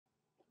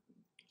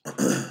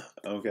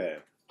Okay,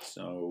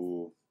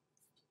 so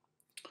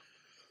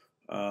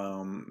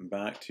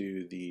back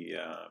to the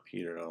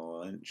Peter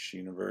Lynch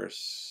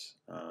universe,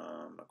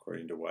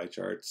 according to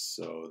YCharts.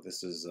 So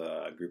this is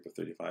a group of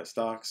 35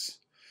 stocks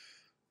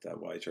that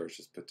YCharts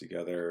has put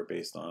together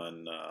based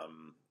on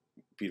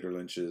Peter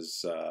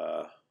Lynch's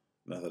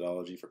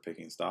methodology for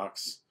picking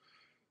stocks.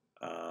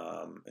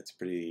 It's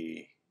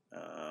pretty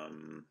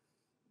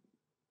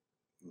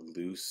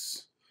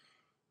loose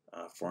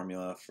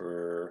formula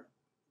for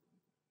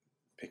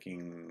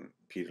picking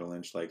Peter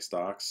Lynch-like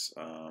stocks.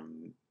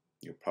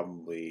 You're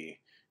probably,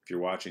 if you're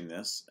watching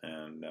this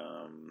and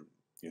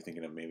you're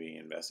thinking of maybe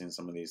investing in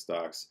some of these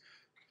stocks,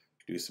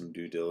 do some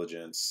due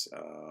diligence.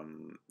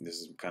 This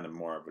is kind of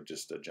more of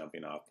just a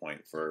jumping off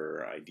point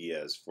for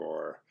ideas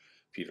for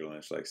Peter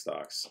Lynch-like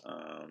stocks.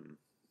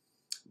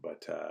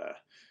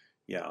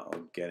 Yeah,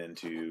 I'll get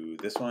into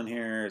this one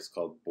here. It's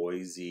called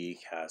Boise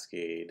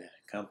Cascade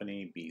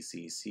Company.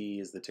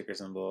 BCC is the ticker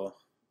symbol.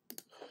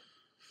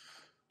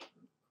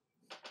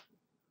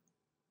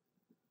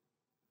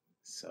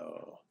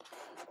 So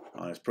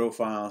on his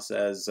profile it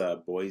says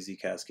Boise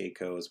Cascade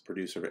Co. is a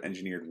producer of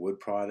engineered wood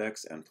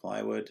products and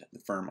plywood. The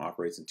firm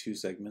operates in two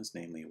segments,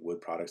 namely wood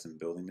products and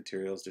building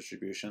materials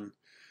distribution.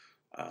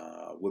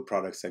 Wood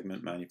products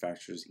segment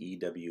manufactures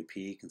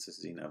EWP,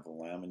 consisting of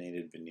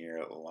laminated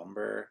veneer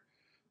lumber,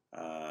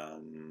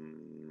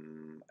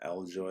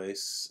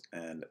 L-joists,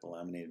 and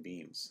laminated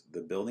beams.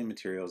 The building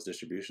materials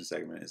distribution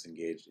segment is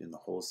engaged in the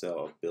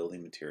wholesale of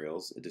building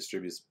materials. It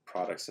distributes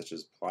products such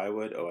as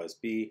plywood,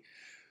 OSB,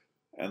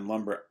 and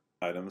lumber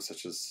items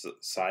such as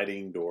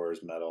siding,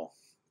 doors, metal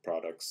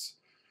products,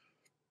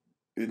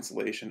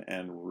 insulation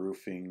and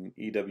roofing,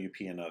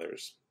 EWP, and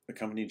others. The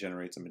company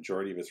generates a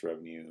majority of its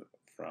revenue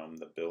from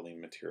the building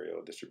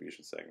material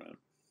distribution segment.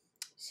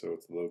 So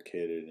it's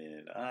located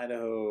in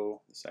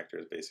Idaho. The sector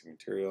is basic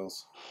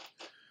materials.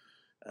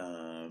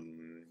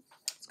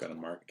 It's got a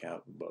market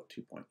cap of about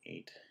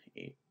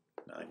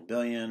 2.889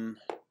 billion.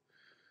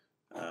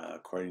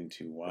 According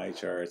to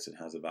YCharts, it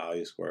has a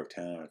value score of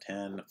 10 out of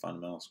 10, a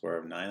fundamental score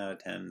of 9 out of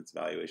 10. Its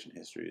valuation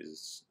history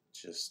is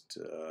just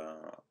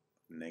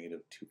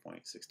negative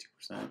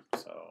 2.62%.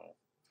 So,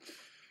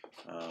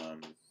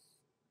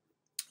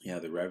 yeah,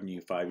 the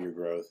revenue 5-year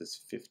growth is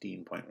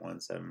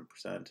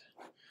 15.17%.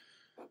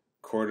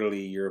 Quarterly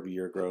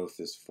year-over-year growth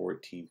is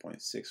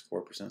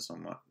 14.64%, so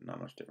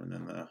not much different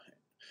than the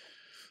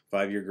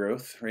 5-year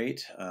growth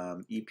rate.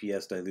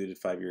 EPS diluted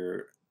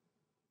 5-year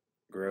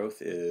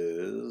growth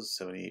is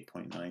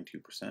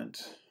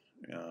 78.92%.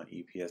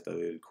 EPS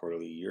diluted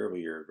quarterly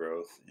year-over-year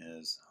growth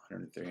is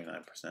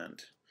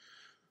 139%.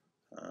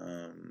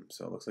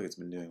 So it looks like it's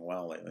been doing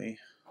well lately.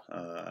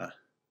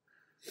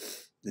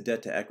 The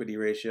debt to equity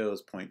ratio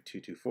is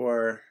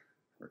 0.224.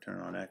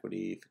 Return on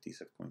equity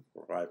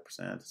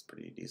 56.45%. It's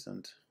pretty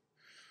decent.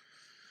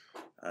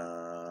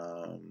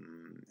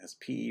 Has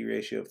PE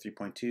ratio of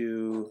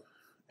 3.2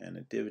 and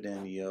a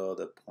dividend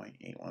yield of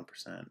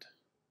 0.81%.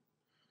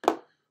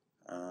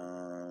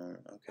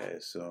 Okay,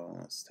 so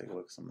let's take a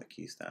look at some of the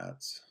key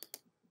stats.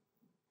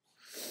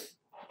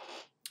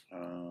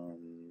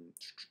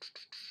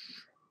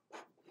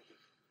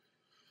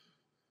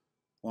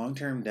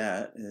 Long-term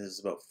debt is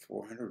about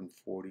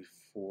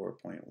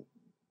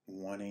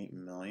 $444.18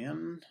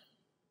 million.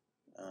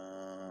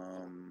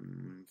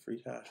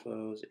 Free cash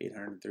flow is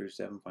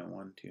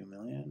 $837.12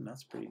 million.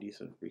 That's pretty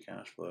decent free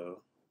cash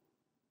flow.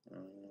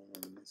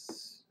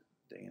 Let's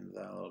dig into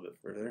that a little bit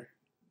further.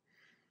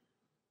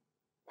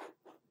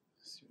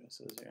 Let's see what it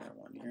says here.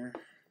 1 year.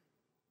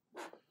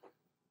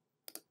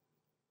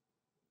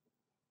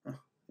 Oh,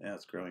 yeah,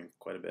 it's growing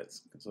quite a bit.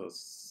 So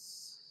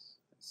it's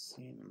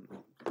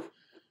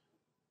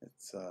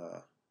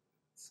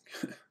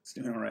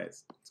doing all right.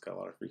 It's got a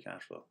lot of free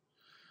cash flow.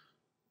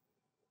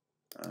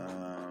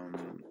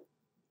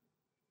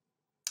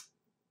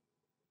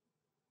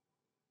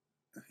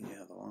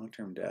 Yeah, the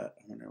long-term debt.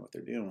 I wonder what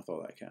they're doing with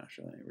all that cash.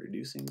 Are they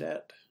reducing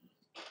debt?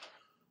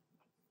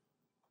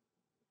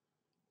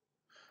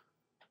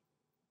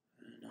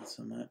 Not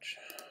so much.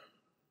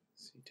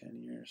 Let's see,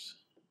 10 years.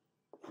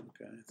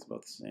 Okay, it's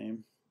about the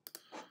same.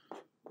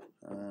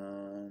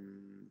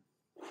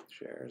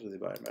 Shares, are they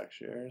buying back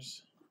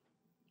shares?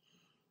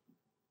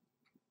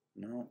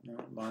 No,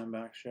 not buying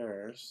back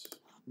shares.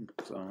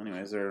 So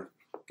anyways, they're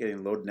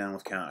getting loaded down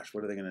with cash.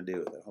 What are they going to do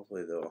with it?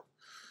 Hopefully they'll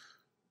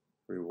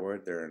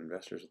reward their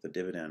investors with a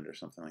dividend or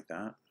something like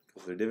that.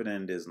 Because their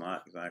dividend is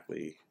not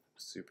exactly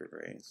super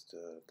great. It's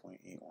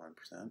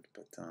 0.81%.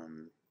 But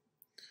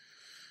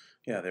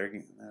yeah,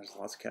 there's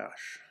lots of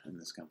cash in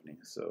this company.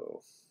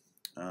 So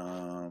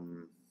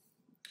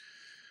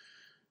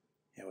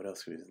yeah, what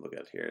else can we look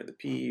at here? The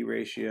PE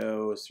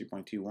ratio is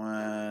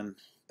 3.21.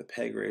 The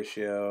PEG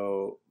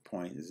ratio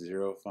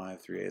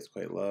 0.0538 is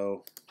quite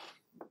low.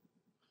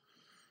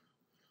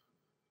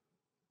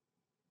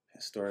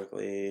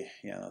 Historically,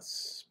 yeah,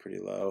 that's pretty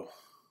low.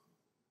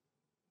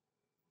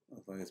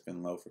 Looks like it's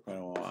been low for quite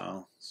a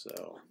while.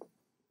 So,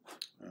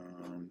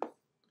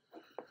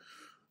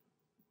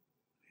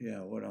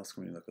 yeah, what else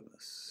can we look at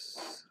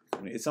this?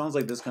 company. It sounds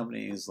like this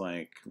company is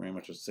like very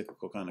much a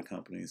cyclical kind of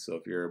company. So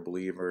if you're a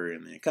believer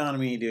in the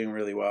economy doing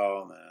really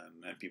well, then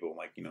people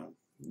like, you know,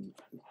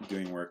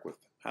 doing work with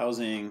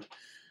housing,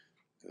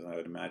 because I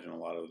would imagine a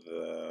lot of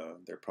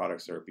their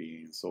products are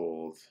being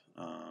sold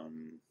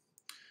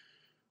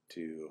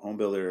to home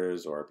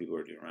builders or people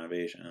who are doing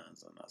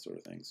renovations and that sort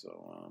of thing.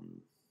 So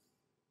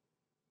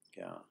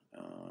yeah,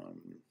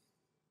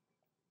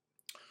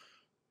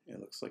 it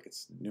looks like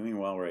it's doing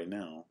well right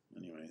now.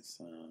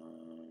 Anyways,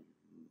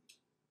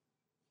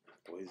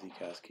 Boise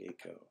Cascade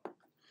Co.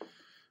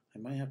 I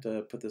might have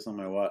to put this on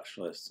my watch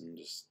list and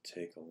just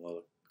take a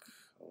little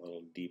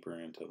deeper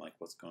into like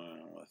what's going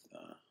on with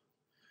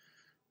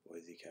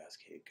Boise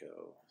Cascade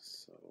Co.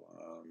 So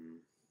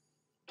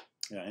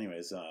yeah.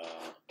 Anyways,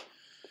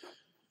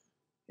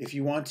 if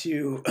you want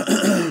to,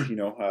 you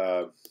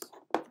know,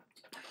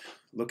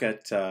 look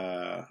at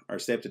or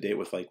stay up to date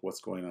with like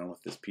what's going on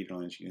with this Peter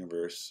Lynch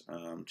universe,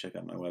 check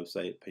out my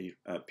website,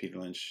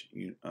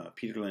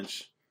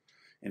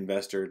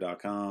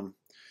 peterlynchinvestor.com.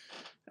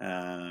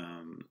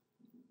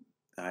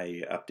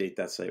 I update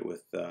that site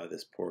with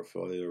this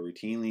portfolio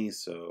routinely.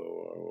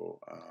 So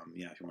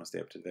yeah, if you want to stay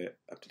up to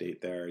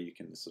date there, you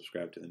can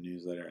subscribe to the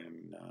newsletter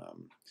and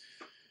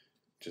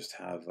just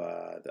have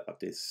the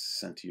updates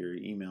sent to your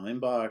email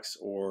inbox,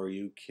 or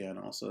you can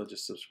also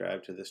just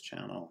subscribe to this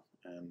channel.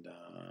 And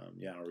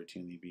yeah, I'll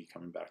routinely be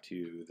coming back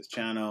to this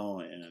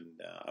channel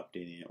and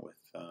updating it with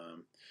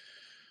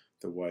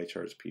the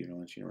YCharts Peter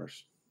Lynch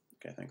universe.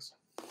 Okay, thanks.